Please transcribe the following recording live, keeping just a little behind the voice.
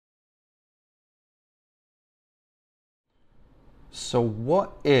So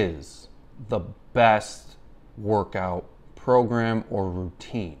what is the best workout program or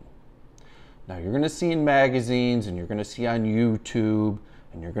routine? Now you're going to see in magazines and you're going to see on YouTube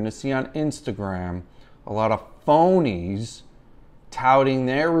and you're going to see on Instagram a lot of phonies touting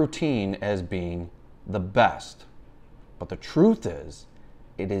their routine as being the best. But the truth is,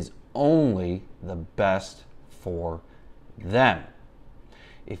 it is only the best for them.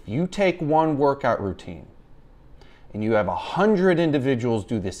 If you take one workout routine and you have 100 individuals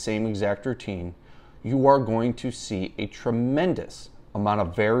do the same exact routine, you are going to see a tremendous amount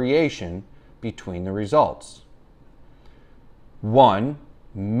of variation between the results. One,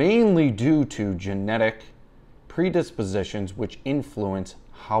 mainly due to genetic predispositions which influence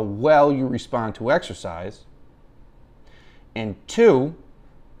how well you respond to exercise. And two,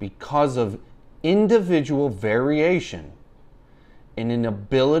 because of individual variation in an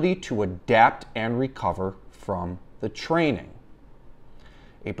ability to adapt and recover from the training.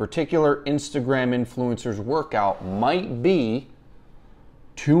 A particular Instagram influencer's workout might be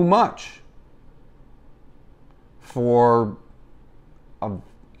too much for a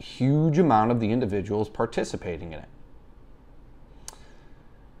huge amount of the individuals participating in it.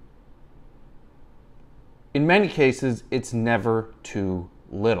 In many cases, it's never too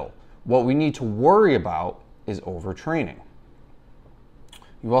little. What we need to worry about is overtraining.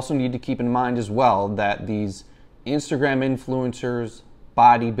 You also need to keep in mind as well that these Instagram influencers,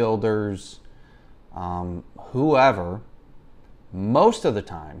 bodybuilders, whoever, most of the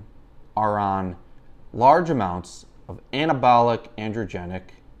time are on large amounts of anabolic androgenic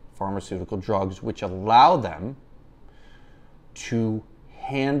pharmaceutical drugs which allow them to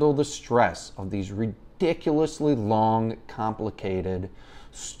handle the stress of these ridiculously long, complicated,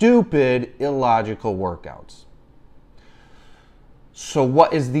 stupid, illogical workouts. So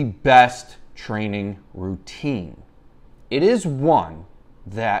what is the best training routine? It is one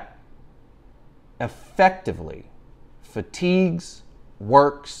that effectively fatigues,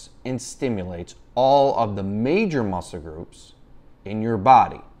 works, and stimulates all of the major muscle groups in your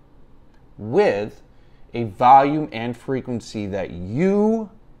body with a volume and frequency that you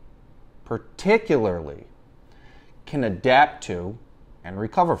particularly can adapt to and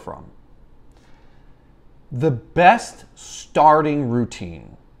recover from. The best starting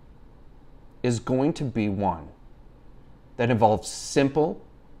routine is going to be one that involves simple,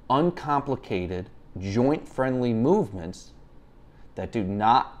 uncomplicated, joint-friendly movements that do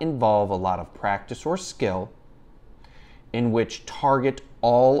not involve a lot of practice or skill, in which target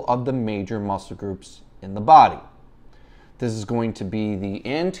all of the major muscle groups in the body. This is going to be the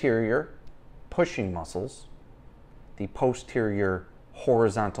anterior pushing muscles, the posterior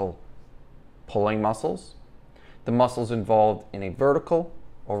horizontal pulling muscles, the muscles involved in a vertical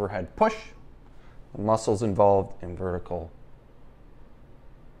overhead push, the muscles involved in vertical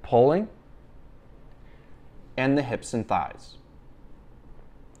pulling, and the hips and thighs.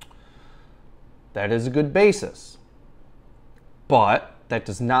 That is a good basis, but that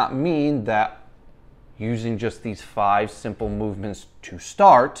does not mean that using just these 5 simple movements to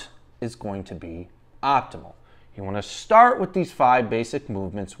start is going to be optimal. You want to start with these 5 basic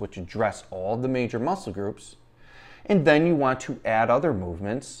movements which address all the major muscle groups, and then you want to add other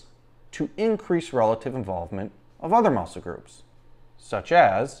movements to increase relative involvement of other muscle groups, such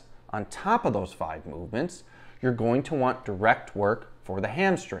as, on top of those 5 movements, you're going to want direct work for the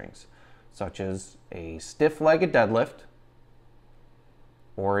hamstrings, such as a stiff-legged deadlift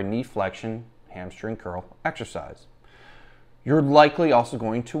or a knee flexion hamstring curl exercise. You're likely also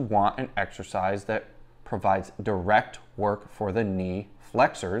going to want an exercise that provides direct work for the knee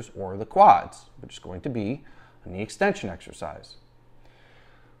flexors or the quads, which is going to be a knee extension exercise.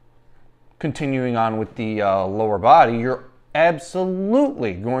 Continuing on with the lower body, you're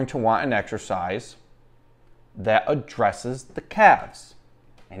absolutely going to want an exercise that addresses the calves,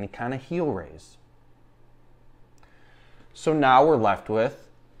 any kind of heel raise. So now we're left with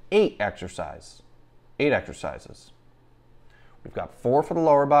 8 exercises. We've got 4 for the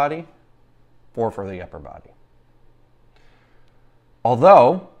lower body, 4 for the upper body.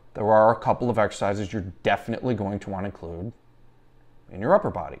 Although there are a couple of exercises you're definitely going to want to include in your upper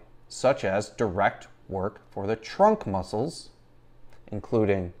body, such as direct work for the trunk muscles,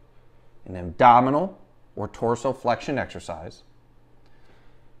 including an abdominal or torso flexion exercise,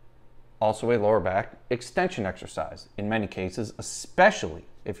 also a lower back extension exercise, in many cases, especially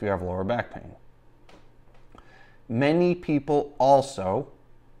if you have lower back pain. Many people also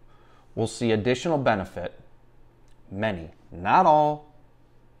will see additional benefit, many, not all,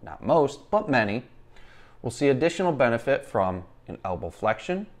 not most, but many, will see additional benefit from an elbow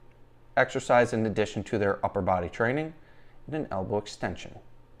flexion exercise in addition to their upper body training, and an elbow extension.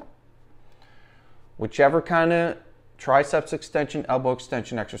 Whichever kind of triceps extension, elbow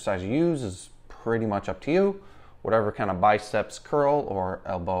extension exercise you use is pretty much up to you. Whatever kind of biceps curl or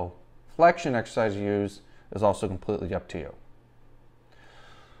elbow flexion exercise you use is also completely up to you.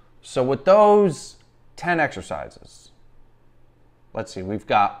 So with those 10 exercises, let's see, we've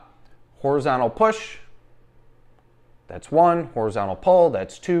got horizontal push, that's 1, horizontal pull,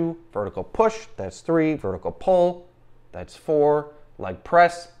 that's 2, vertical push, that's 3, vertical pull, that's 4, leg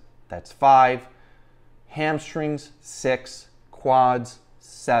press, that's 5, hamstrings, 6, quads,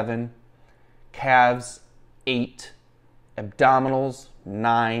 7, calves, 8, abdominals,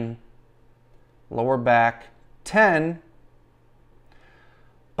 9, lower back, 10,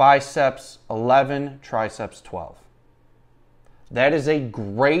 biceps, 11, triceps, 12. That is a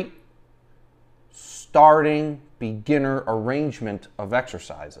great starting beginner arrangement of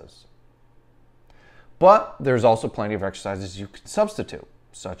exercises. But there's also plenty of exercises you can substitute,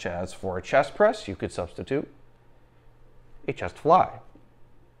 such as for a chest press, you could substitute a chest fly.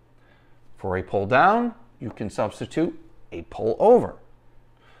 For a pull down, you can substitute a pull over.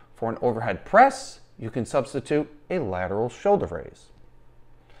 For an overhead press, you can substitute a lateral shoulder raise.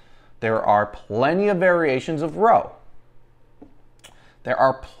 There are plenty of variations of row. There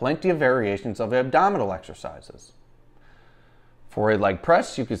are plenty of variations of abdominal exercises. For a leg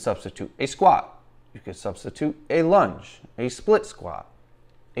press, you could substitute a squat. You could substitute a lunge, a split squat,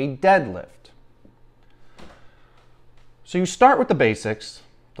 a deadlift. So you start with the basics,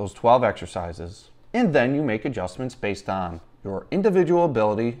 those 12 exercises, and then you make adjustments based on your individual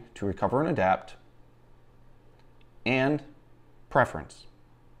ability to recover and adapt and preference.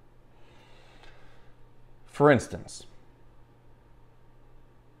 For instance,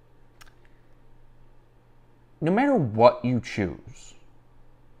 no matter what you choose,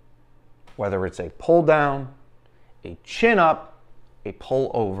 whether it's a pull down, a chin up, a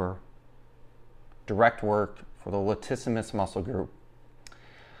pull over, direct work for the latissimus muscle group,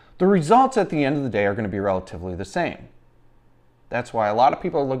 the results at the end of the day are going to be relatively the same. That's why a lot of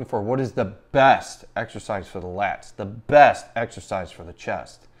people are looking for what is the best exercise for the lats, the best exercise for the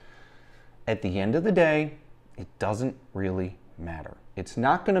chest. At the end of the day, it doesn't really matter. It's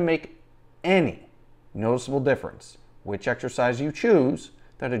not going to make any noticeable difference which exercise you choose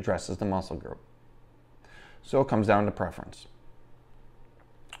that addresses the muscle group. So it comes down to preference.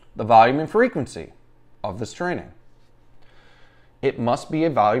 The volume and frequency of this training. It must be a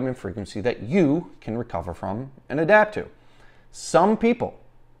volume and frequency that you can recover from and adapt to. Some people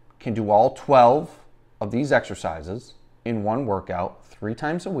can do all 12 of these exercises in one workout 3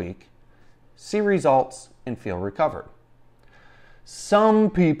 times a week, see results, and feel recovered. Some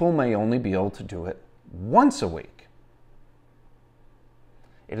people may only be able to do it once a week.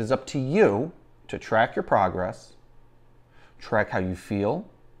 It is up to you to track your progress, track how you feel,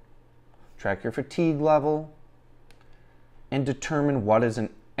 track your fatigue level, and determine what is an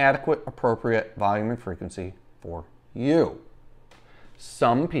adequate, appropriate volume and frequency for you.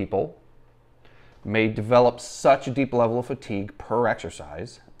 Some people may develop such a deep level of fatigue per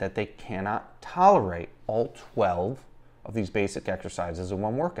exercise that they cannot tolerate all 12 of these basic exercises in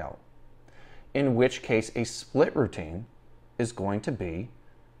one workout, in which case a split routine is going to be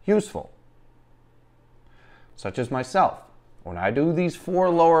useful. Such as myself. When I do these 4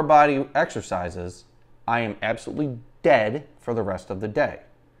 lower body exercises, I am absolutely dead for the rest of the day,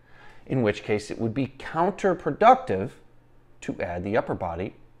 in which case it would be counterproductive to add the upper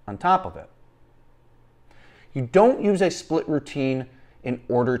body on top of it. You don't use a split routine in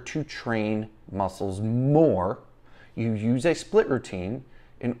order to train muscles more. You use a split routine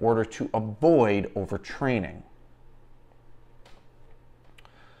in order to avoid overtraining.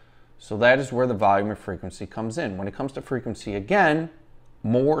 So that is where the volume and frequency comes in. When it comes to frequency, again,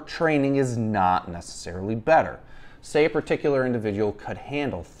 more training is not necessarily better. Say a particular individual could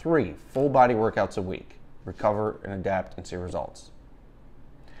handle 3 full body workouts a week, recover and adapt and see results.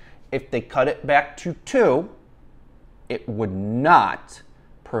 If they cut it back to 2, it would not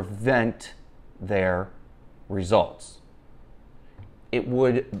prevent their results. It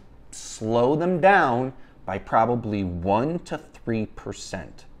would slow them down by probably 1 to 3%.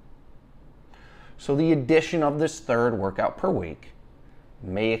 So the addition of this 3rd workout per week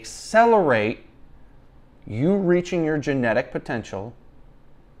may accelerate you reaching your genetic potential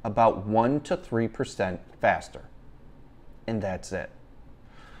about 1 to 3% faster. And that's it.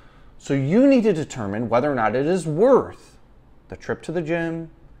 So you need to determine whether or not it is worth the trip to the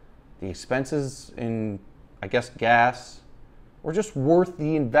gym, the expenses in, gas, or just worth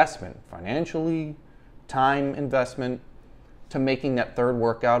the investment, financially, time investment, to making that 3rd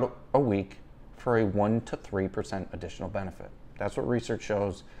workout a week for a 1 to 3% additional benefit. That's what research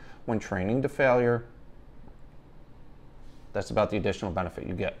shows when training to failure. That's about the additional benefit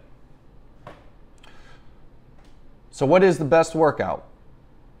you get. So what is the best workout?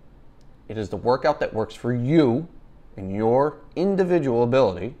 It is the workout that works for you and your individual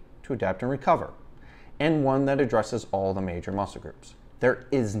ability to adapt and recover, and one that addresses all the major muscle groups. There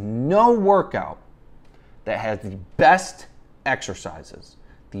is no workout that has the best exercises,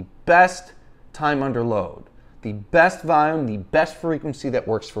 the best time under load, the best volume, the best frequency that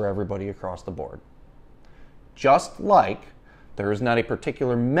works for everybody across the board. Just like there is not a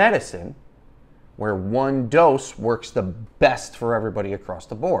particular medicine where one dose works the best for everybody across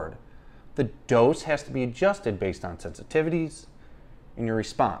the board. The dose has to be adjusted based on sensitivities and your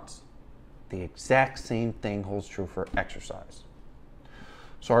response. The exact same thing holds true for exercise.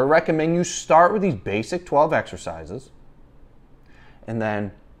 So I recommend you start with these basic 12 exercises and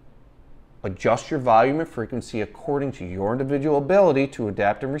then adjust your volume and frequency according to your individual ability to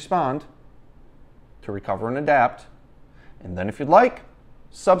adapt and respond, to recover and adapt. And then if you'd like,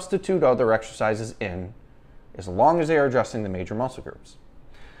 substitute other exercises in, as long as they are addressing the major muscle groups.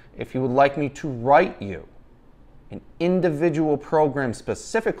 If you would like me to write you an individual program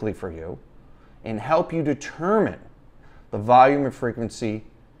specifically for you and help you determine the volume and frequency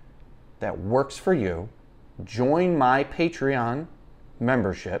that works for you, join my Patreon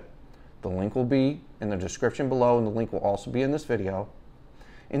membership. The link will be in the description below, and the link will also be in this video,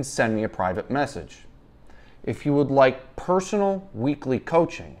 and send me a private message. If you would like personal weekly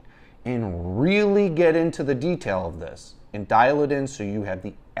coaching and really get into the detail of this and dial it in so you have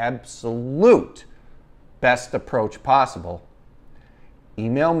the absolute best approach possible,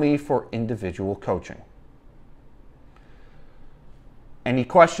 email me for individual coaching. Any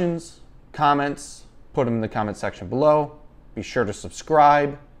questions, comments, put them in the comment section below. Be sure to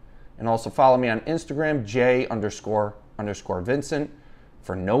subscribe and also follow me on Instagram, J__Vincent,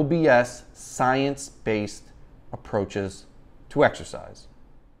 for no BS, science-based approaches to exercise.